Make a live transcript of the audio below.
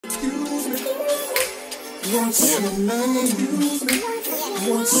Hello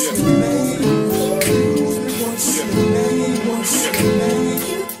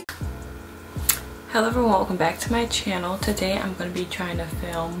everyone, welcome back to my channel. Today I'm going to be trying to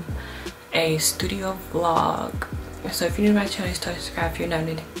film a studio vlog. So if you're new to my channel, start to subscribe. If you're not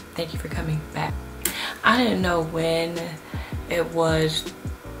new, thank you for coming back. I didn't know when it was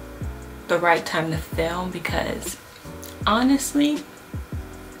the right time to film because honestly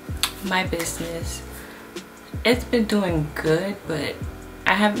my business, it's been doing good, but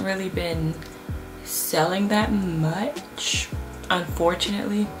I haven't really been selling that much,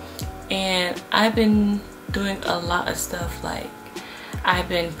 unfortunately. And I've been doing a lot of stuff, like I've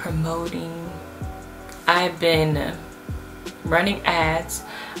been promoting, I've been running ads.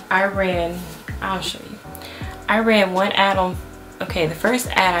 I'll show you. I ran one ad on, okay, the first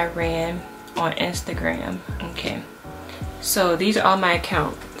ad I ran on Instagram. Okay, so these are all my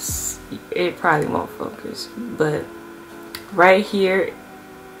accounts. It probably won't focus, but right here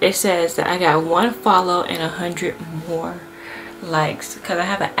it says that I got 1 follow and 100 more likes because I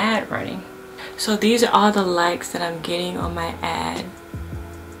have an ad running. So these are all the likes that I'm getting on my ad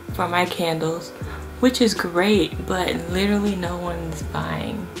for my candles, which is great, but literally no one's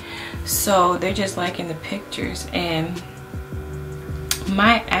buying. So they're just liking the pictures. And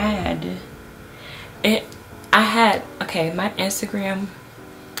my ad, my Instagram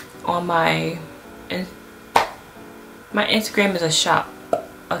on my Instagram is a shop.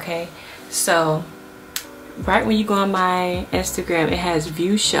 Okay, so right when you go on my Instagram, it has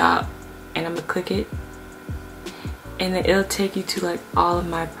view shop, and I'm gonna click it, and then it'll take you to like all of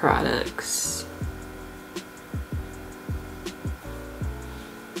my products.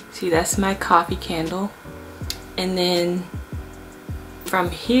 See, that's my coffee candle, and then from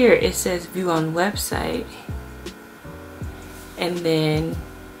here it says view on website, and then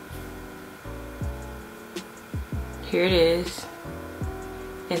here it is,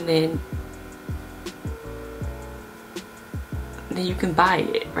 and then you can buy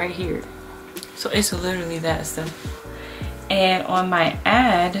it right here. So it's literally that simple. And on my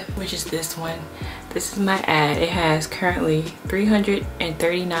ad, which is this one, this is my ad, it has currently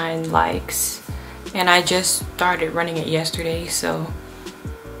 339 likes, and I just started running it yesterday, so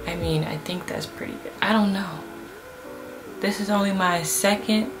I mean, I think that's pretty good. I don't know, this is only my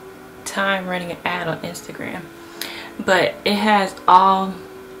second time running an ad on Instagram, but it has all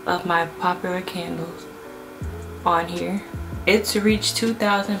of my popular candles on here. It's reached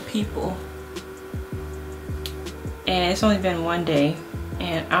 2,000 people, and it's only been one day,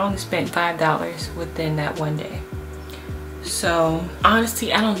 and I only spent $5 within that one day. So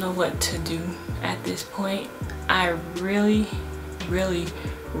honestly, I don't know what to do at this point. I really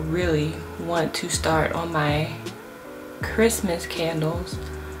want to start on my Christmas candles.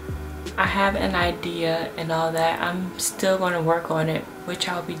 I have an idea and all that. I'm still going to work on it, which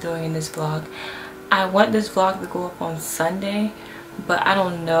I'll be doing in this vlog. I want this vlog to go up on Sunday, but I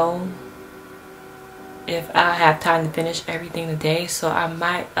don't know if I have time to finish everything today, so I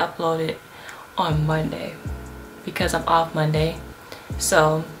might upload it on Monday because I'm off Monday.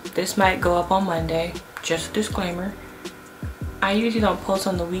 So this might go up on Monday, just a disclaimer. I usually don't post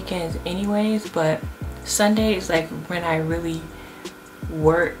on the weekends anyways, but Sunday is like when I really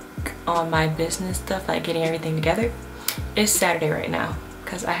work on my business stuff, like getting everything together. It's Saturday right now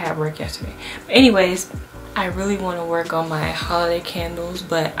because I had work yesterday. But anyways, I really want to work on my holiday candles,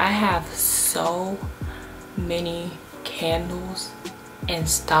 but I have so many candles in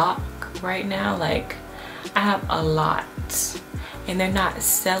stock right now. Like, I have a lot and they're not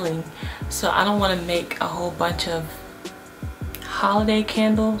selling, so I don't want to make a whole bunch of holiday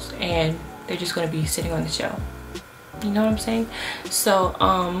candles and they're just going to be sitting on the shelf. You know what I'm saying? So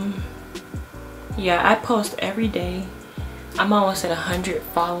yeah, I post every day. I'm almost at 100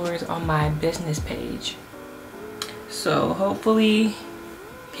 followers on my business page, so hopefully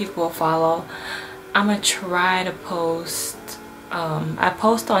people will follow. I'm gonna try to post, I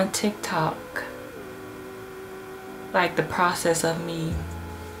post on TikTok like the process of me,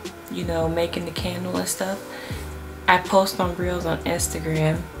 you know, making the candle and stuff. I post on reels on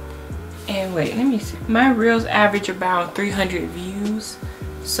Instagram, and wait, let me see, my reels average about 300 views,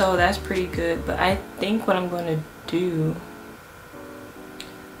 so that's pretty good. But I think what I'm gonna do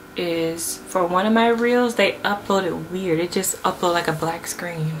is, for one of my reels, they upload it weird. It just upload like a black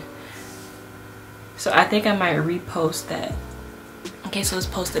screen, so I think I might repost that. Okay, so let's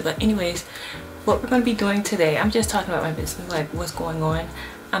post it. But anyways, what we're going to be doing today, I'm just talking about my business, like what's going on.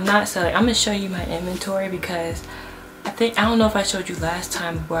 I'm not selling. I'm going to show you my inventory because I don't know if I showed you last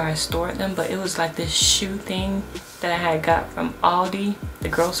time where I stored them, but it was like this shoe thing that I had got from Aldi, the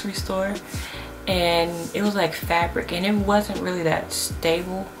grocery store, and it was like fabric, and it wasn't really that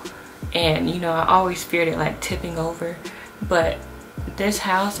stable, and you know, I always feared it like tipping over. But this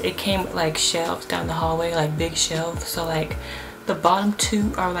house, it came with like shelves down the hallway, like big shelves, so like the bottom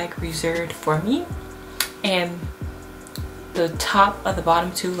two are like reserved for me, and the top of the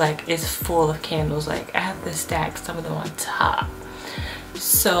bottom two like is full of candles. Like I have to stack some of them on top.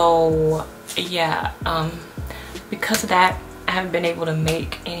 So yeah, because of that, I haven't been able to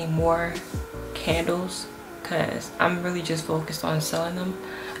make any more candles because I'm really just focused on selling them.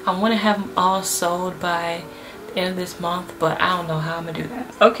 I want to have them all sold by the end of this month, but I don't know how I'm gonna do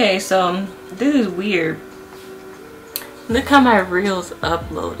that. Okay, so this is weird. Look how my reels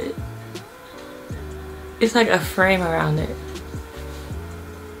uploaded. It's like a frame around it.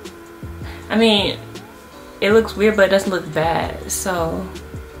 I mean, it looks weird, but it doesn't look bad. So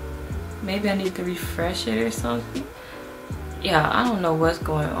maybe I need to refresh it or something. Yeah, I don't know what's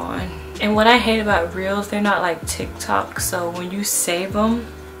going on. And what I hate about reels, they're not like TikTok. So when you save them,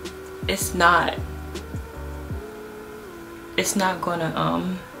 it's not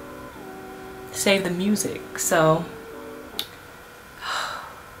gonna save the music. So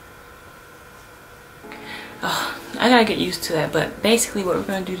I gotta get used to that. But basically what we're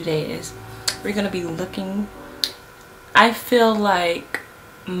gonna do today is we're gonna be looking. I feel like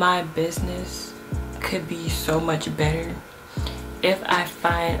my business could be so much better if I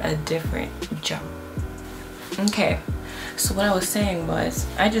find a different job. Okay, so what I was saying was,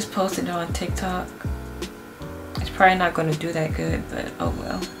 I just posted it on TikTok. It's probably not going to do that good, but oh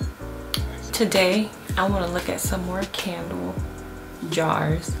well. Today I want to look at some more candle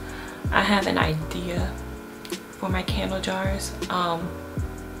jars. I have an idea for my candle jars.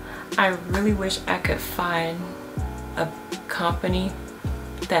 I really wish I could find a company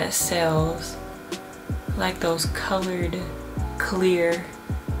that sells like those colored clear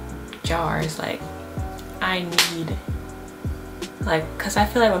jars. Like I need, like, because I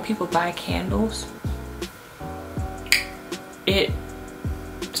feel like when people buy candles, it's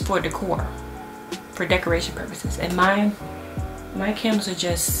for decor, for decoration purposes, and my candles are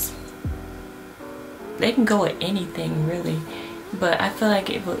just, they can go with anything really. But I feel like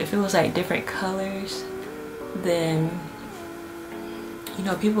if it was like different colors, then you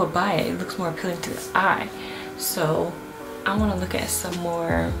know, people would buy it. It looks more appealing to the eye. So I want to look at some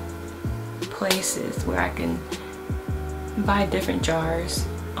more places where I can buy different jars.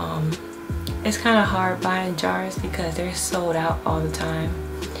 It's kind of hard buying jars because they're sold out all the time,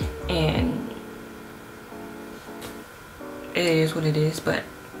 and it is what it is. But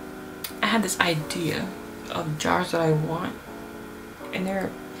I have this idea of jars that I want, and they're,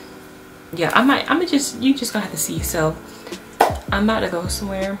 yeah, you just gonna have to see. So I'm about to go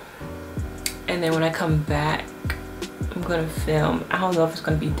somewhere, and then when I come back, I'm gonna film. I don't know if it's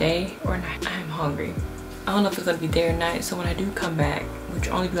gonna be day or night. I'm hungry. I don't know if it's gonna be day or night. So when I do come back, which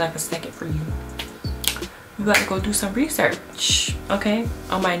will only be like a second for you, we got to go do some research. Okay,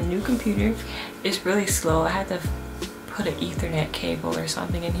 on my new computer, it's really slow. I had to put an Ethernet cable or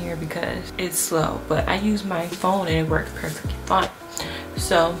something in here because it's slow. But I use my phone and it works perfectly fine.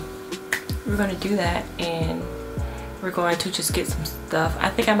 So we're gonna do that, and we're going to just get some stuff. I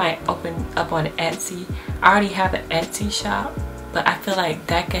think I might open up on Etsy. I already have an Etsy shop, but I feel like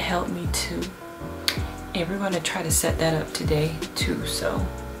that could help me too. And we're going to try to set that up today too. So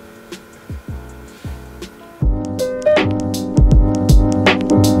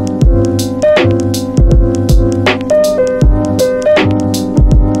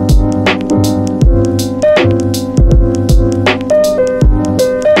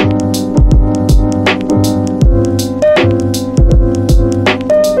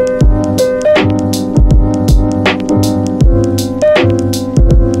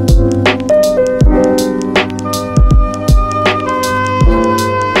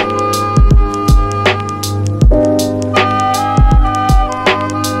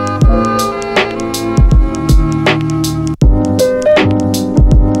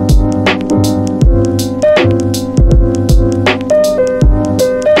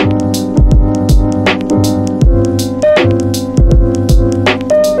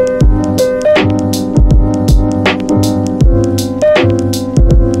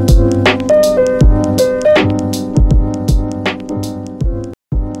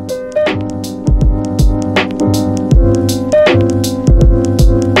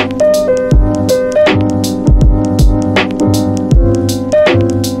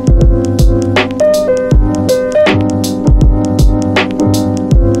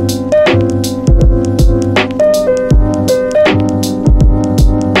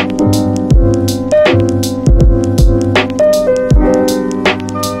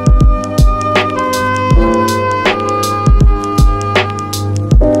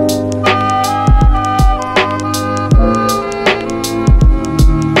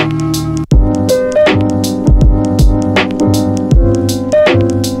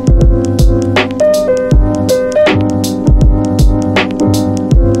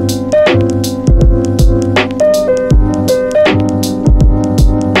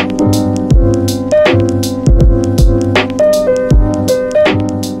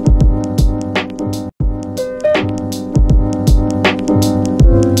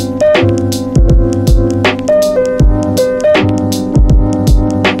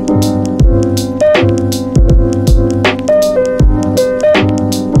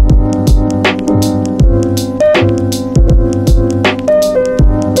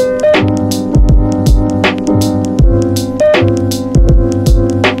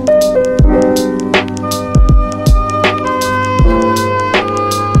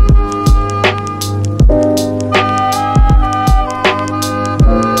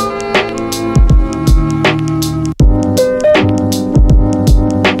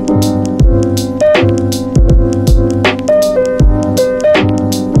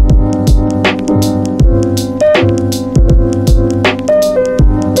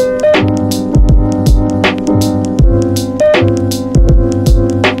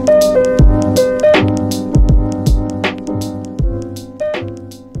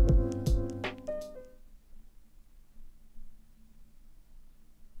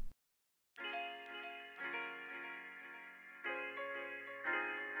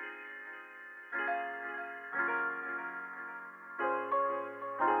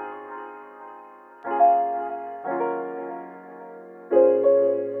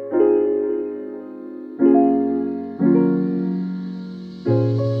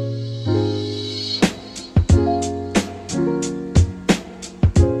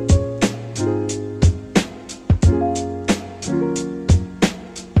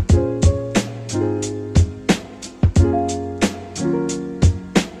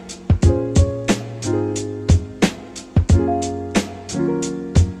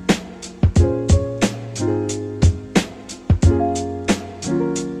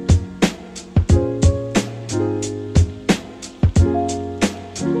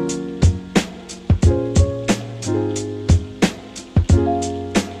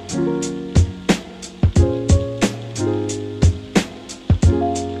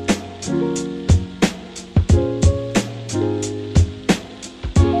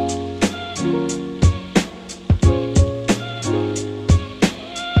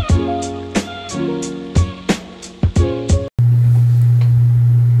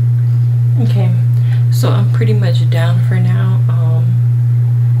pretty much down for now.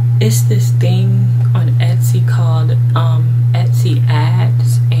 It's this thing on Etsy called Etsy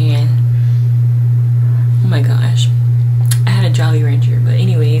ads, and oh my gosh, I had a Jolly Rancher, but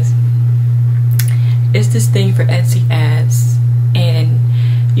anyways, it's this thing for Etsy ads, and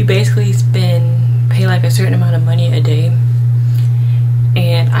you basically pay like a certain amount of money a day,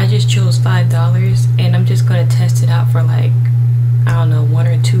 and I just chose $5, and I'm just gonna test it out for like, I don't know, 1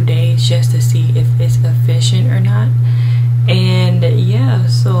 or 2 days just to see if it's efficient or not. And yeah,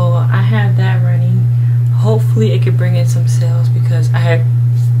 so I have that running. Hopefully it could bring in some sales because I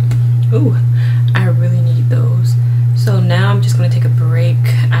really need those. So now I'm just gonna take a break.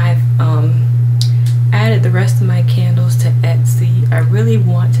 I've added the rest of my candles to Etsy. I really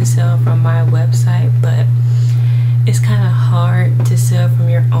want to sell from my website, but it's kind of hard to sell from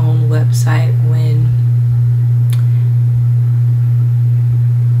your own website when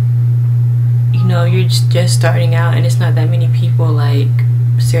you know you're just starting out and it's not that many people like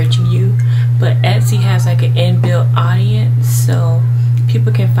searching you. But Etsy has like an inbuilt audience, so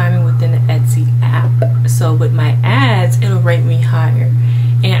people can find me within the Etsy app. So with my ads, it'll rate me higher,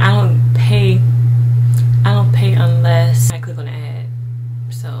 and I don't pay unless I click on the ad.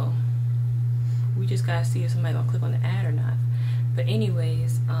 So we just gotta see if somebody gonna click on the ad or not. But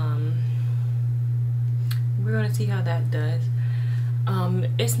anyways, we're gonna see how that does.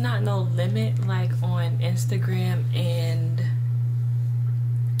 It's not no limit like on Instagram and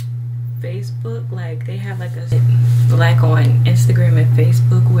Facebook. Like they have like on Instagram and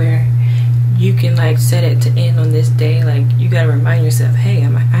Facebook where you can like set it to end on this day. Like you gotta remind yourself, hey, I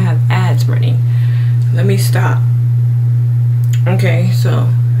have ads running. Let me stop. Okay, so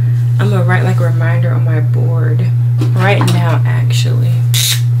I'm gonna write like a reminder on my board right now actually.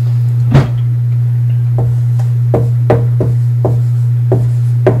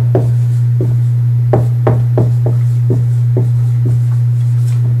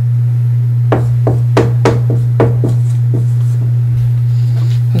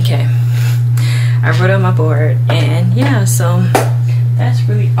 Okay, I wrote on my board, and yeah, so that's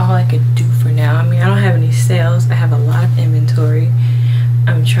really all I could do for now. I mean, I don't have any sales. I have a lot of inventory.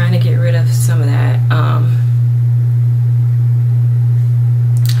 I'm trying to get rid of some of that.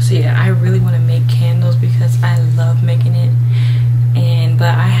 So yeah, I really want to make candles because I love making it,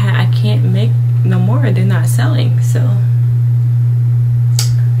 but I can't make no more. They're not selling. So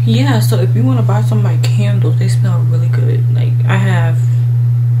yeah, so if you want to buy some of my candles, they smell really good. Like I have,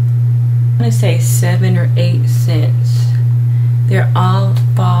 I'm gonna say 7 or 8 scents. They're all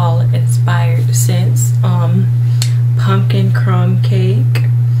fall inspired scents. Pumpkin crumb cake,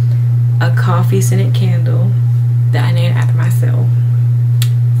 a coffee scented candle that I named after myself,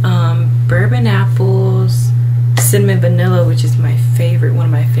 bourbon apples, cinnamon vanilla, which is my favorite, one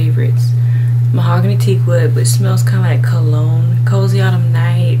of my favorites, mahogany teak wood, which smells kind of like cologne, cozy autumn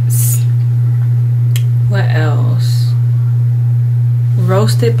nights. What else?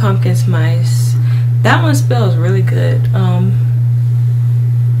 Roasted pumpkin spice. That one smells really good.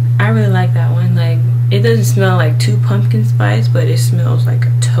 I really like that one. Like, it doesn't smell like too pumpkin spice, but it smells like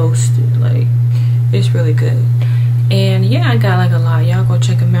toasted. Like, it's really good. And yeah, I got like a lot. Y'all go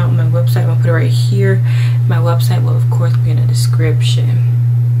check them out on my website. I'm gonna put it right here. My website will of course be in the description,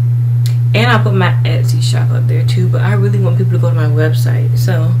 and I'll put my Etsy shop up there too. But I really want people to go to my website,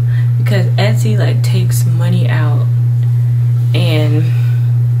 so because Etsy like takes money out, and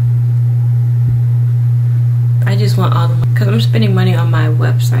I just want all the money because I'm spending money on my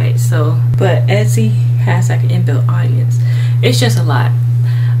website. So, but Etsy has like an inbuilt audience. It's just a lot.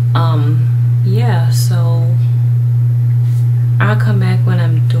 Yeah, so I'll come back when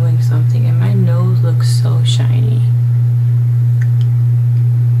I'm doing something, and my nose looks so shiny.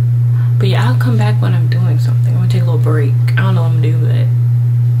 But yeah, I'll come back when I'm doing something. I'm gonna take a little break. I don't know what I'm gonna do,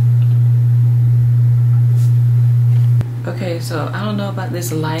 but okay, so I don't know about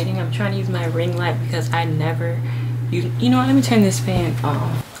this lighting. I'm trying to use my ring light because I never use, you know what, let me turn this fan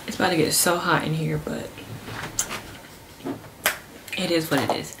off. It's about to get so hot in here, but it is what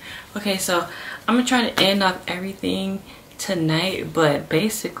it is. Okay, so I'm gonna try to end off everything tonight, but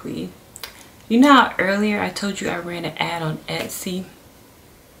basically, you know how earlier I told you I ran an ad on Etsy?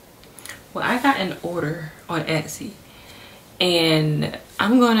 Well, I got an order on Etsy, and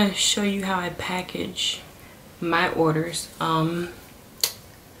I'm gonna show you how I package my orders.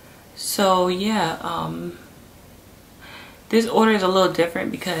 So yeah, this order is a little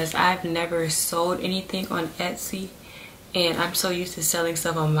different because I've never sold anything on Etsy, and I'm so used to selling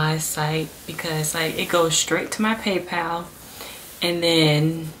stuff on my site because like it goes straight to my PayPal, and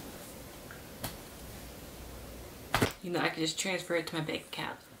then you know I can just transfer it to my bank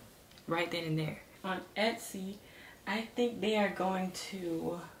account right then and there. on Etsy, I think they are going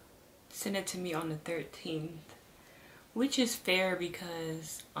to send it to me on the 13th, which is fair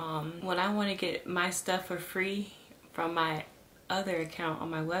because when I want to get my stuff for free from my other account on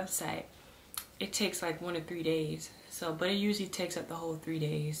my website, it takes like 1 to 3 days. So, but it usually takes up the whole 3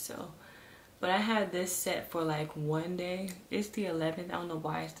 days. So, but I had this set for like 1 day. It's the 11th. I don't know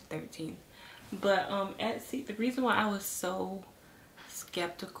why it's the 13th. But Etsy, the reason why I was so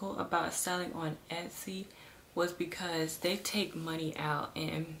skeptical about selling on Etsy was because they take money out,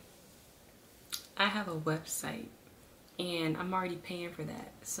 and I have a website and I'm already paying for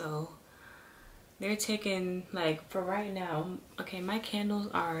that. So they're taking, like, for right now, okay, my candles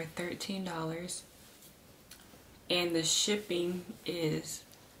are $13 and the shipping is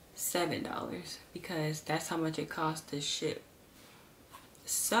 $7 because that's how much it costs to ship.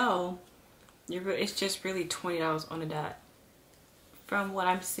 So it's just really $20 on the dot. From what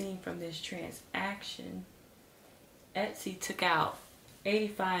I'm seeing from this transaction, Etsy took out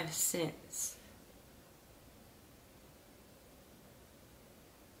 85 cents.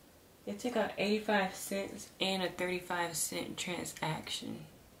 They took out 85 cents and a 35-cent transaction.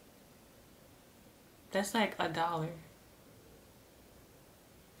 That's like $1.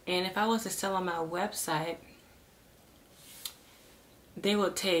 And if I was to sell on my website, they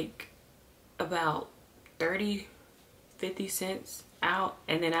will take about 30, 50 cents out,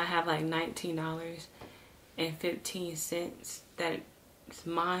 and then I have like $19.15 that's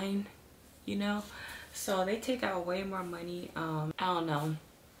mine, you know. So they take out way more money. I don't know.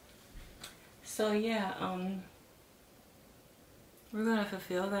 So yeah, we're gonna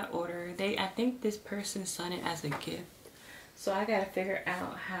fulfill that order. I think this person sent it as a gift, so I gotta figure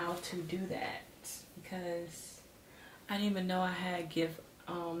out how to do that because I didn't even know I had gift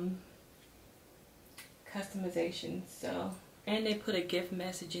customization. So, and they put a gift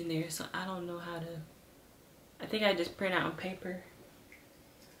message in there, so I don't know how to. I think I just print out on paper.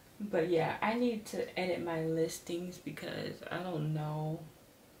 But yeah, I need to edit my listings because I don't know.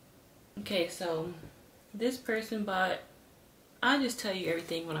 Okay, so this person bought, I'll just tell you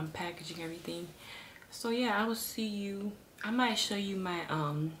everything when I'm packaging everything. So yeah, I will see you. I might show you my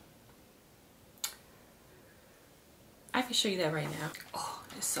I can show you that right now. Oh,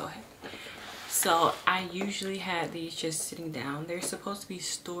 it's so heavy. So I usually have these just sitting down. They're supposed to be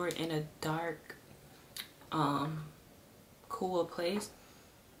stored in a dark cool place.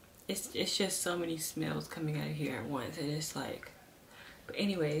 It's just so many smells coming out of here at once, and it's like, but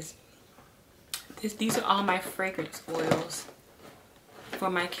anyways, these are all my fragrance oils for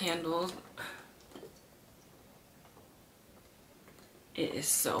my candles. It is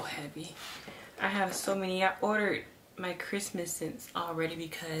so heavy. I have so many. I ordered my Christmas scents already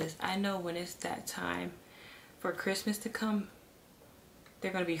because I know when it's that time for Christmas to come,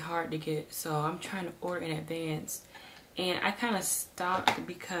 they're gonna be hard to get. So I'm trying to order in advance. And I kind of stopped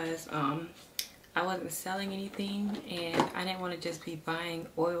because I wasn't selling anything, and I didn't want to just be buying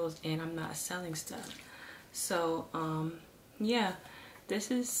oils and I'm not selling stuff. So yeah,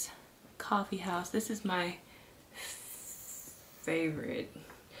 this is Coffee House. This is my favorite.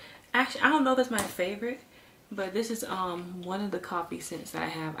 Actually, I don't know if it's my favorite, but this is one of the coffee scents that I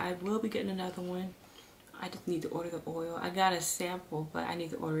have. I will be getting another one. I just need to order the oil. I got a sample, but I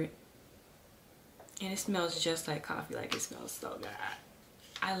need to order it. And it smells just like coffee. Like, it smells so good.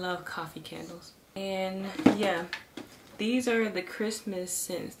 I love coffee candles. And yeah, these are the Christmas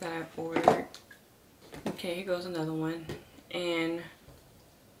scents that I've ordered. Okay, here goes another one. And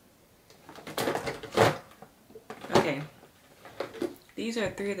okay, these are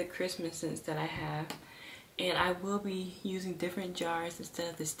 3 of the Christmas scents that I have. And I will be using different jars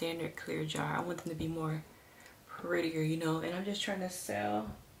instead of the standard clear jar. I want them to be more prettier, you know. And I'm just trying to sell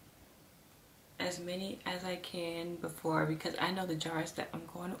as many as I can before, because I know the jars that I'm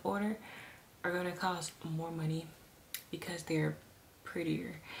going to order are going to cost more money because they're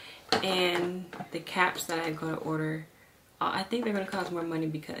prettier. And the caps that I'm going to order, I think they're going to cost more money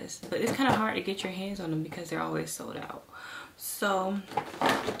because, but it's kind of hard to get your hands on them because they're always sold out. So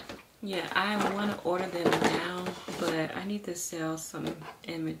yeah, I want to order them now, but I need to sell some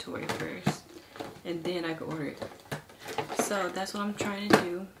inventory first and then I can order it. So that's what I'm trying to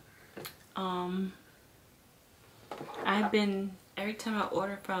do. Every time I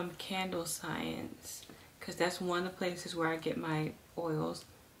order from Candle Science, because that's one of the places where I get my oils,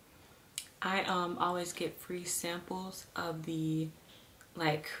 I always get free samples of the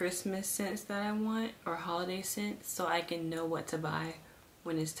like Christmas scents that I want or holiday scents, so I can know what to buy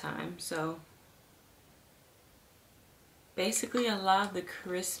when it's time. So basically a lot of the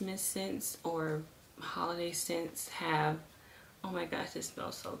Christmas scents or holiday scents have Oh my gosh, it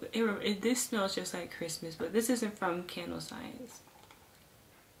smells so good. This smells just like Christmas, but this isn't from Candle Science.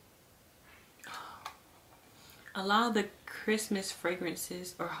 A lot of the Christmas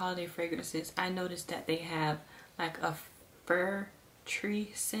fragrances or holiday fragrances, I noticed that they have like a fir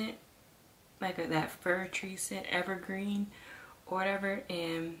tree scent, like that fir tree scent, evergreen or whatever,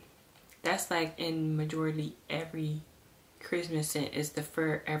 and that's like in majority every Christmas scent is the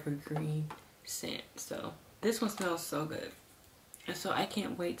fir evergreen scent. So this one smells so good, and so I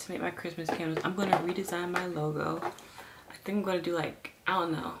can't wait to make my Christmas candles. I'm going to redesign my logo. I think I'm going to do like, I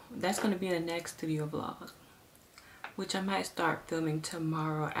don't know, that's going to be the next studio vlog, which I might start filming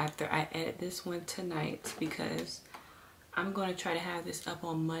tomorrow after I edit this one tonight, because I'm going to try to have this up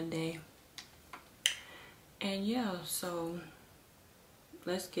on Monday. And yeah, so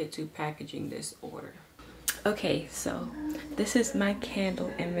let's get to packaging this order. Okay, so this is my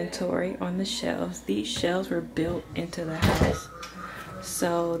candle inventory on the shelves. These shelves were built into the house.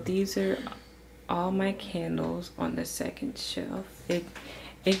 So these are all my candles on the second shelf.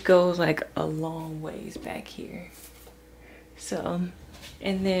 It goes like a long ways back here. So,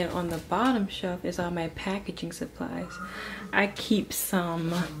 and then on the bottom shelf is all my packaging supplies. I keep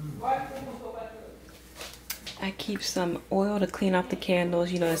some oil to clean off the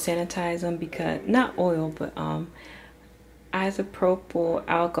candles, you know, to sanitize them, because not oil, but isopropyl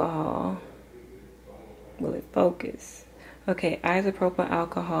alcohol. Will it focus? Okay, isopropyl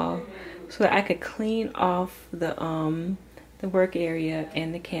alcohol, so that I could clean off the work area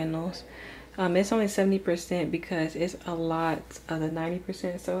and the candles. It's only 70% because it's a lot of the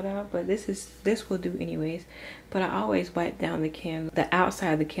 90% sold out, but this will do anyways. But I always wipe down the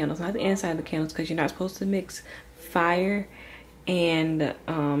outside of the candles, not the inside of the candles, because you're not supposed to mix fire and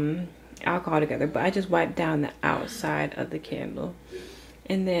alcohol together. But I just wipe down the outside of the candle.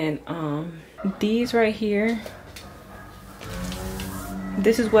 And then these right here,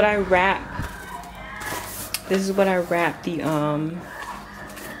 this is what I wrap the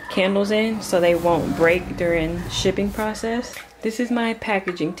candles in, so they won't break during shipping process. This is my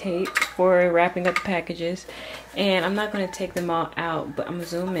packaging tape for wrapping up the packages, and I'm not going to take them all out, but I'm gonna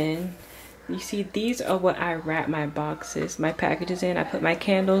zoom in. You see, these are what I wrap my boxes, my packages in. I put my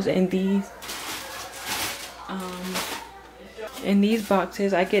candles in these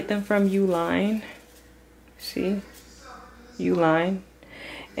boxes. I get them from Uline. See, Uline,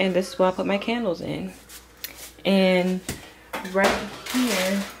 and this is what I put my candles in. And right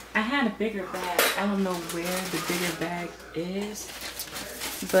here, I had a bigger bag. I don't know where the bigger bag is,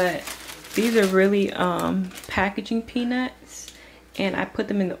 but these are really packaging peanuts, and I put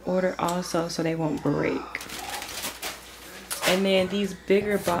them in the order also so they won't break. And then these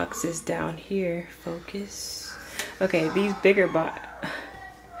bigger boxes down here, focus. Okay, these bigger I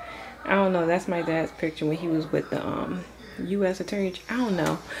don't know, that's my dad's picture when he was with the U.S. Attorney. I don't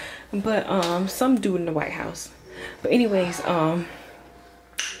know, but some dude in the White House. But anyways,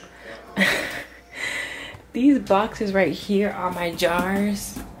 these boxes right here are my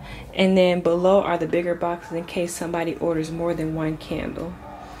jars, and then below are the bigger boxes in case somebody orders more than one candle.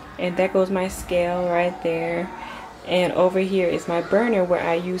 And that goes my scale right there, and over here is my burner where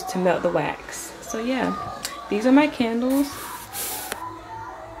I use to melt the wax. So yeah, these are my candles.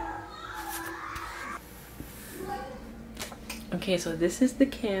 Okay, so this is the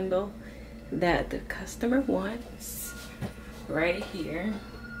candle that the customer wants right here.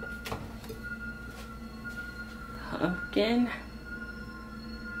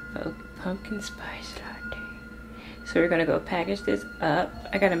 Pumpkin spice latte. So we're gonna go package this up.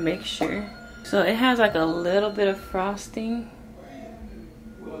 I gotta make sure. So it has like a little bit of frosting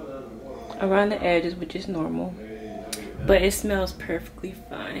around the edges, which is normal, but it smells perfectly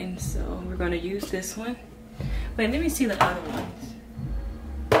fine. So we're gonna use this one. Wait, let me see the other ones.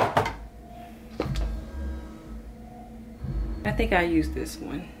 I think I used this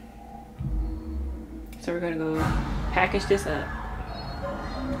one. So we're gonna go package this up.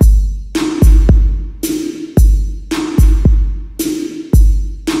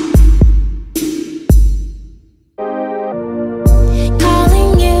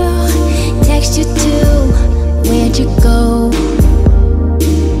 Calling you, text you too, where'd you go?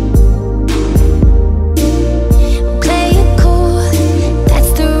 Play it cool,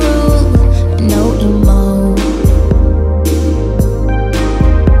 that's the rule, no emo.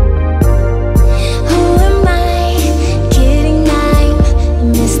 Who am I kidding now?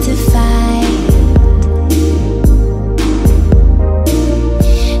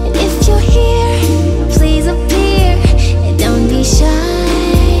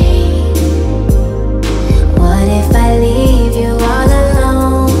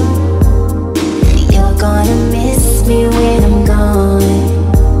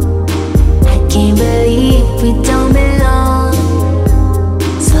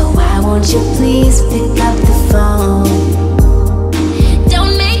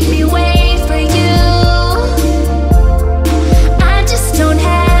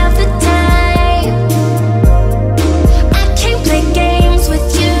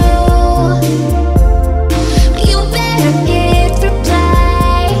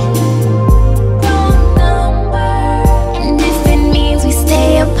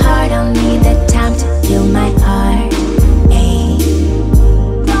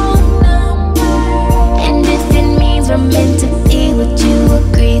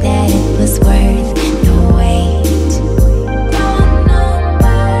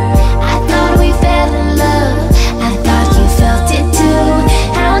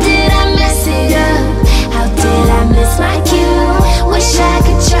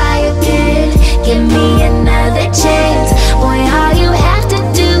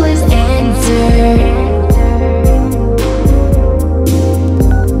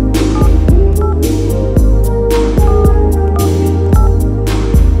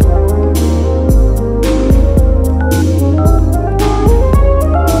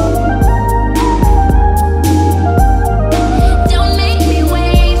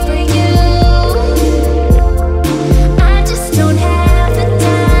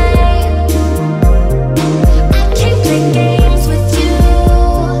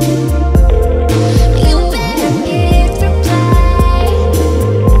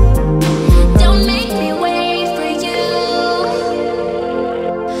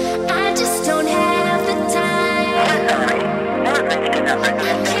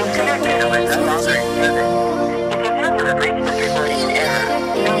 no longer in service. If you feel you have reached this recording in error,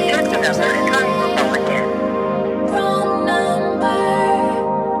 check the number and try your phone again. Wrong number.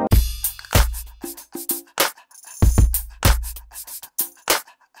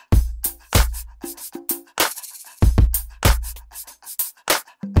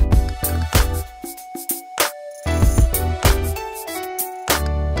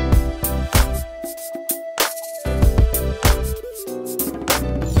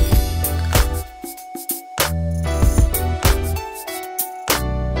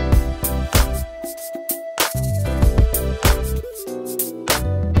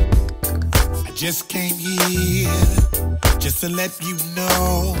 Just came here just to let you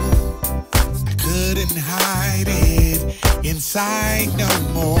know I couldn't hide it inside no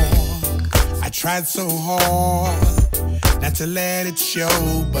more. I tried so hard not to let it show,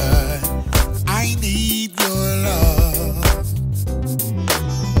 but I need your love.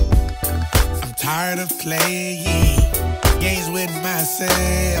 I'm tired of playing games with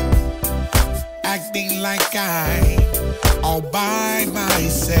myself, acting like I'm all by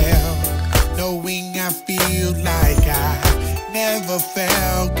myself, knowing I feel like I never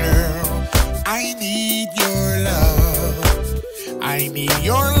felt, girl. I need your love. I need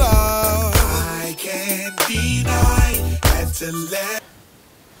your love. I can't deny that to let.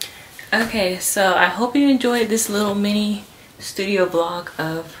 Okay, so I hope you enjoyed this little mini studio vlog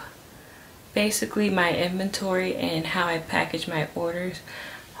of basically my inventory and how I package my orders.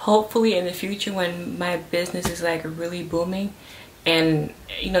 Hopefully in the future, when my business is like really booming, and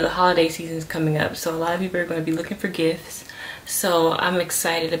you know the holiday season is coming up, so a lot of people are going to be looking for gifts, so I'm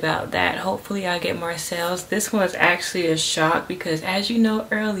excited about that. Hopefully I'll get more sales. This one was actually a shock because, as you know,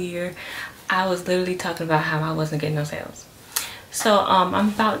 earlier I was literally talking about how I wasn't getting no sales. So I'm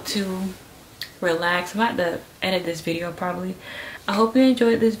about to relax. I'm about to edit this video probably. I hope you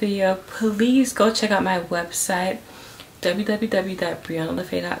enjoyed this video. Please go check out my website,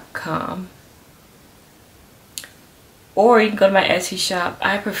 www.breonialafaye.com. Or you can go to my Etsy shop.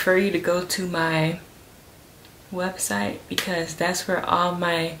 I prefer you to go to my website because that's where all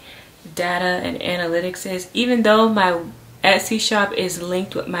my data and analytics is. Even though my Etsy shop is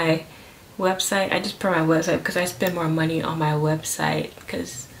linked with my website, I just prefer my website because I spend more money on my website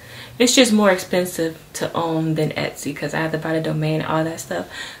because it's just more expensive to own than Etsy because I have to buy the domain and all that stuff.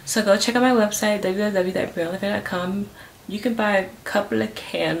 So go check out my website, www.breonialafaye.com. You can buy a couple of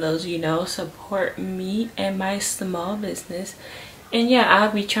candles, you know, support me and my small business. And yeah,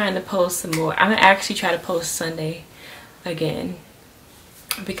 I'll be trying to post some more. I'm gonna actually try to post Sunday again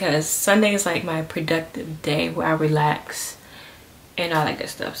because Sunday is like my productive day where I relax and all that good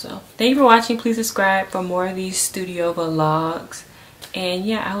stuff. So thank you for watching. Please subscribe for more of these studio vlogs. And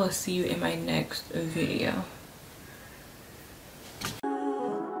yeah, I will see you in my next video.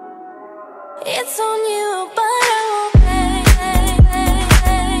 It's on you, but I won't pay.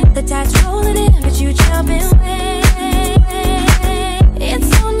 The tide's rolling in, but you jumping with.